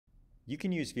You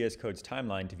can use VS Code's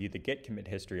timeline to view the git commit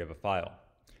history of a file.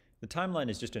 The timeline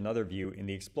is just another view in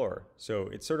the Explorer, so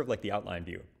it's sort of like the outline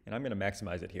view, and I'm going to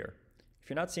maximize it here. If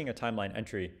you're not seeing a timeline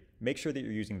entry, make sure that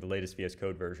you're using the latest VS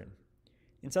Code version.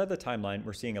 Inside the timeline,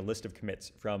 we're seeing a list of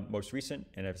commits from most recent,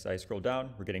 and as I scroll down,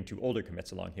 we're getting to older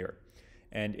commits along here.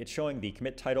 And it's showing the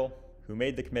commit title, who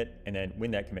made the commit, and then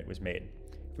when that commit was made.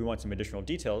 If we want some additional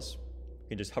details, we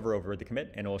can just hover over the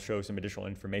commit and it will show some additional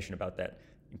information about that,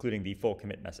 including the full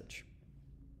commit message.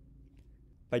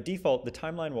 By default, the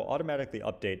timeline will automatically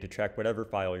update to track whatever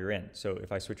file you're in. So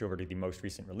if I switch over to the most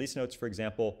recent release notes, for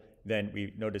example, then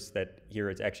we notice that here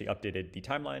it's actually updated the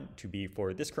timeline to be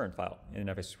for this current file. And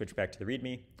if I switch back to the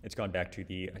README, it's gone back to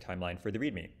the timeline for the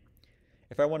README.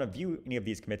 If I want to view any of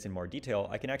these commits in more detail,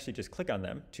 I can actually just click on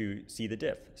them to see the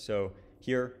diff. So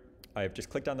here, I've just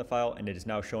clicked on the file and it is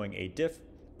now showing a diff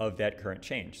of that current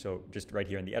change. So just right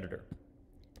here in the editor.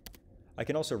 I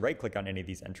can also right-click on any of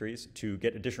these entries to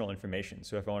get additional information.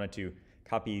 So if I wanted to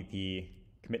copy the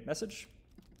commit message,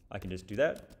 I can just do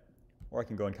that, or I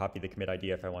can go and copy the commit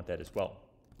ID if I want that as well.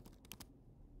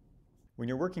 When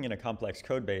you're working in a complex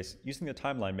code base, using the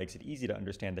timeline makes it easy to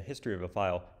understand the history of a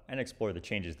file and explore the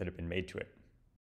changes that have been made to it.